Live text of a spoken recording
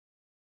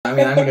I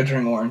mean, I'm going to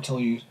drink more until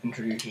you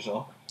introduce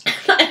yourself. I'm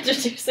not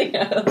introducing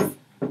us.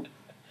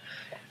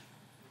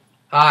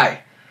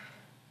 Hi.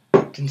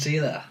 Didn't see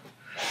you there.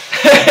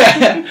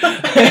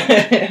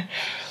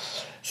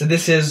 So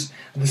this is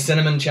the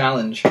cinnamon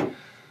challenge.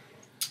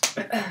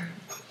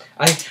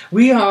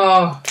 We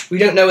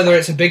don't know whether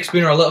it's a big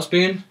spoon or a little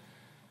spoon.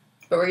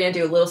 But we're going to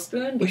do a little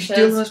spoon We should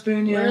do a little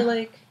spoon, yeah. We're,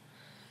 like,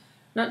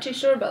 not too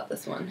sure about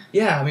this one.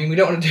 Yeah, I mean, we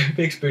don't want to do a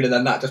big spoon and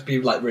then that just be,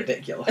 like,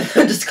 ridiculous.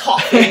 Just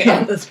coughing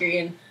on the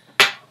screen.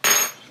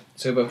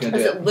 So we're both going to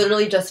do it. Is it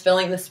literally just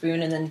filling the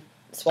spoon and then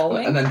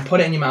swallowing? And then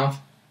put it in your mouth.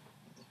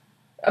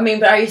 I mean,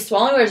 but are you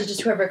swallowing or is it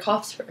just whoever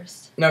coughs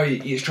first? No,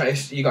 you got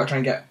to try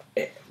and get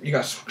it. You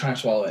got to try and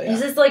swallow it, yeah.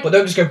 Is this like... But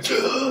don't just go,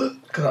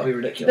 because that'll be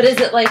ridiculous. But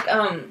is it like,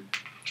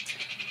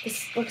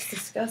 this looks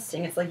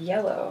disgusting. It's like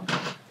yellow.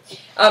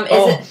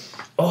 It...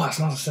 Oh, that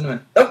smells of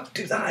cinnamon. Oh,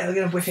 do that. You're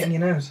going to whiff it in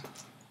your nose.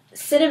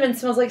 Cinnamon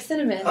smells like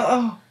cinnamon.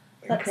 Oh,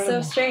 that's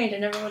incredible. so strange. I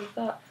never would have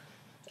thought.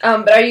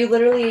 But are you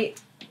literally...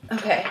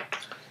 Okay.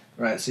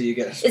 Right, so you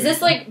get a spoon. Is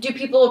this like... Do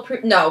people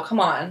approve... No, come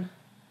on.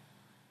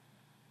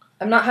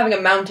 I'm not having a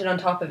mountain on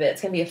top of it.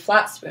 It's going to be a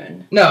flat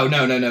spoon. No.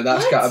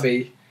 That's got to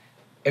be...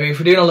 I mean, if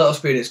we're doing a little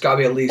spoon, it's got to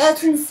be at least...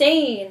 That's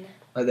insane.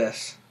 Like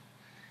this.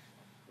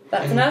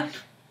 That's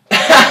enough?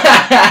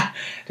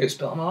 Don't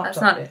spill it on my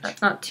laptop,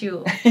 That's not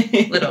too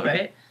little,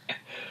 right?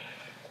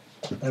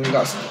 Then we've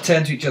got to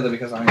turn to each other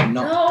because I'm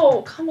not...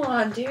 No, come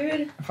on,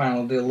 dude. Fine,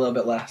 we'll do a little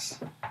bit less.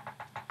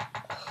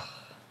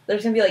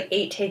 There's going to be like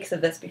 8 takes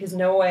of this because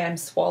no way I'm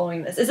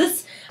swallowing this. Is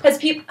this... Have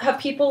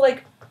people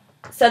like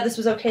said this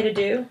was okay to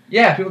do?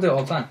 Yeah, people do it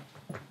all the time.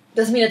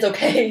 Doesn't mean it's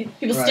okay.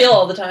 People steal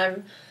all the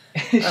time.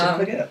 Should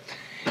forget it.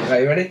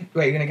 Right, you ready?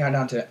 Wait, you're going to count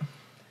down to it.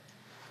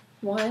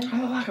 1.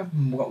 Oh, like a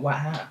wet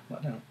hat.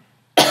 What down?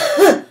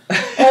 Oh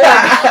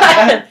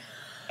my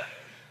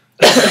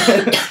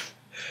God.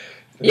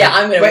 Yeah,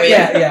 I'm going to win.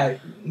 Yeah.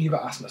 You've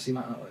got asthma, so you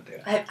might not want to do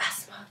it. I have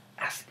asthma.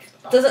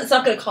 It's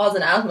not going to cause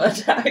an asthma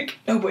attack.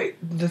 No, but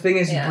the thing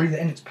is, you breathe it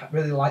in, it's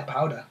really light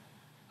powder.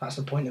 That's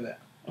the point of it.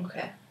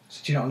 Okay.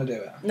 So do you not want to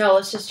do it? No,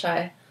 let's just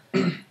try.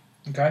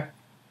 Okay.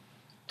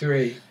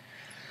 3,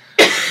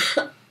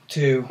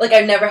 2. Like,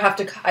 I never had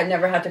to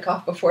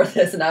cough before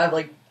this, and now I have,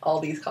 like, all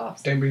these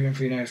coughs. Don't breathe in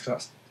through your nose,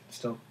 because that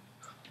still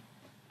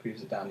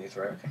breathes it down your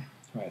throat. Okay.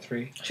 Right,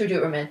 3. Should we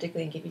do it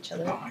romantically and give each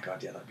other? Oh my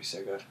God, yeah, that'd be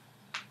so good.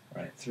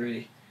 Right,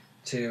 3,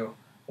 2,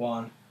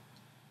 1.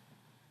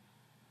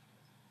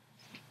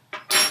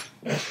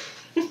 Oh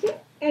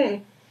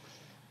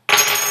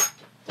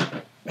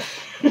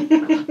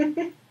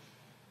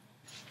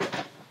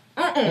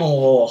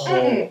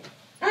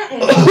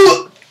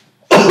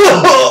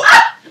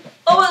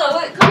my God,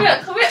 wait, come here.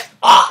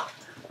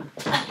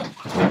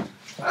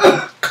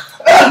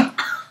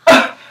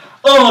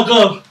 Oh my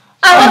God.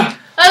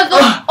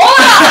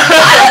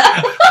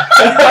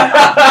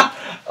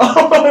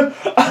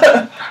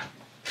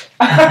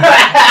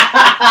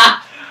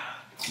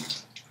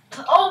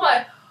 Oh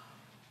my.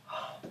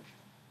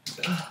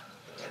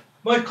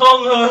 My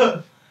tongue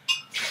hurt.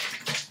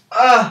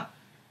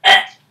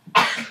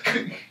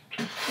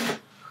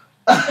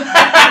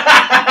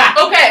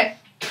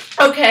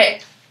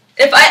 Okay.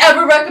 If I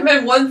ever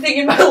recommend one thing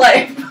in my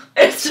life,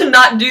 it's to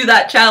not do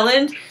that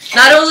challenge.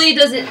 Not only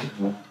does it...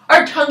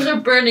 Our tongues are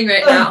burning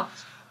right now.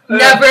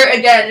 Never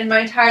again in my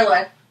entire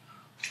life.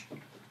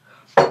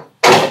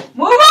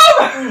 Move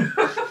over!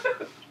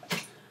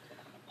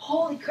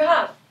 Holy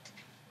crap.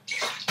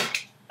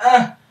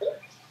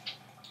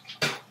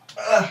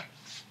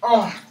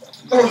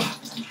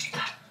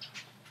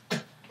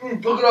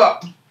 Look it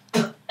up.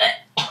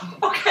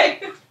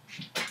 Okay.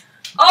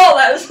 Oh,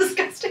 that was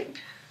disgusting.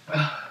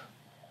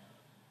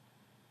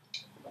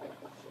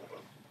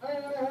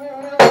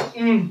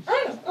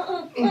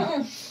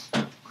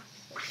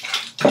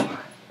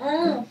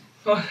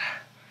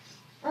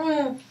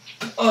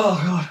 Oh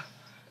God.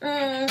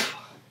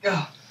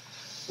 Yeah.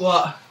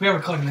 What? We are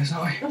recording this,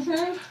 aren't we?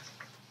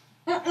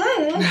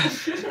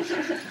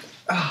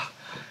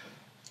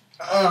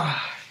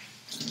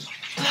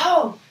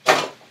 Oh.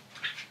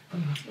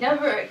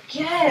 Never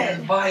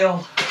again.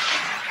 Vile.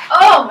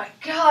 Oh my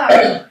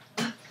God.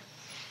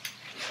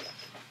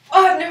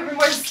 Oh, I've never been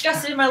more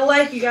disgusted in my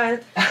life, you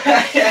guys.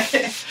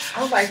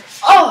 Oh my.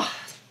 Oh.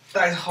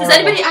 That is horrible. Does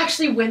anybody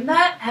actually win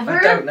that ever?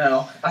 I don't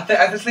know. I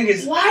just think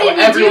it's why did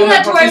we everyone do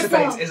that that to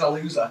participates ourselves? is a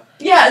loser.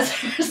 Yeah,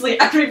 seriously,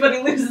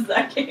 everybody loses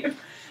that game.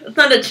 It's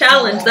not a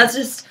challenge. That's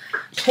just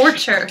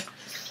torture.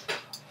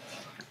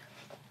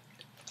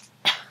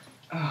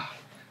 Have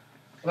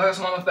I got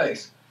some on my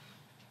face?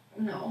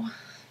 No.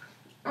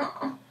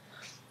 Are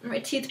my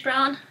teeth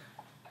brown?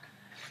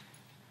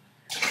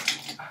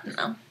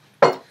 No.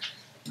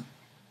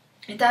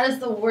 That is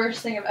the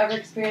worst thing I've ever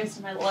experienced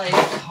in my life.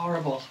 It's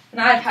horrible. And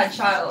I've had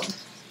child.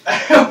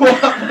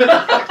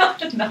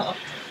 No.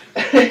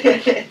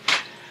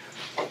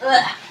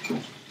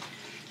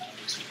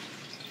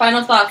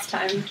 Final thoughts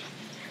time.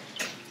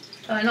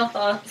 Final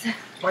thoughts.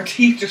 My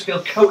teeth just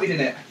feel coated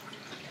in it.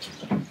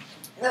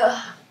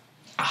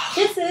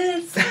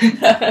 Kisses.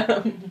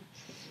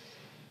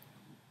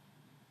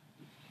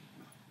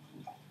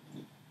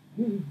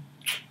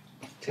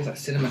 Tastes like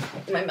cinnamon.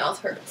 My mouth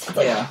hurts.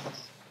 Yeah.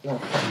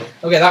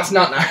 Okay, that's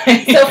not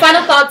nice. So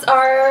final thoughts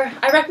are,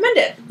 I recommend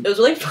it. It was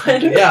really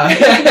fun.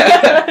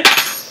 Yeah.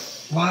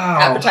 Wow.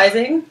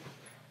 Appetizing.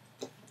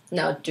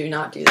 No, do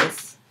not do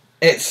this.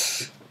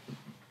 It's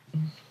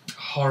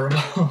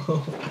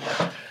horrible.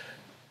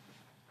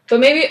 But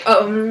maybe,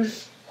 no,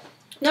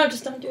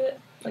 just don't do it.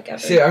 Like ever.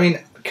 See, I mean,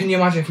 can you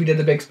imagine if we did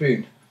the big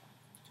spoon?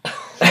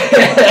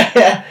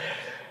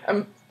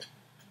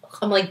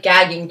 I'm like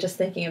gagging just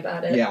thinking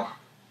about it. Yeah.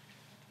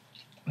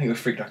 I think we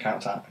freaked our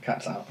cats out.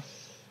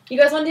 You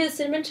guys want to do the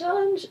cinnamon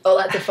challenge? Oh,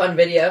 that's a fun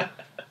video.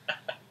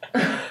 We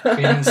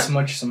can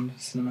smudge some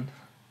cinnamon.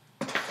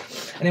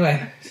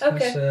 Anyway,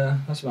 okay.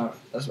 that's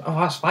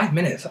 5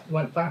 minutes. That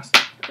went fast.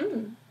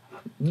 Oh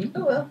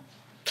well.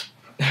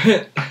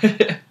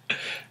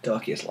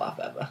 Darkiest laugh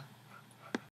ever.